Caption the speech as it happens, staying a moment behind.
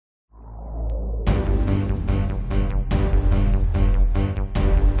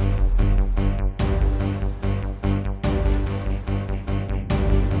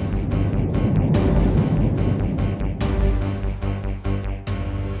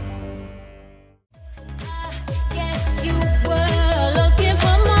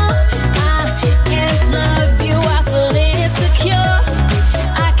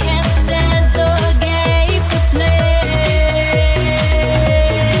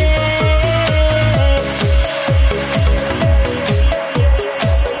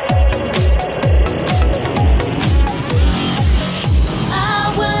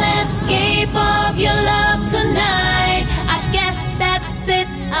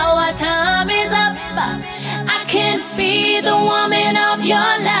can't be the woman of your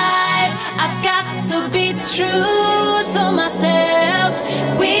life. I've got to be true to myself.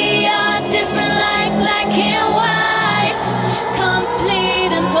 We are different like black and white,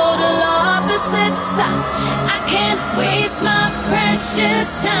 complete and total opposites. I can't waste my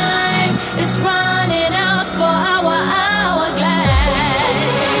precious time. It's running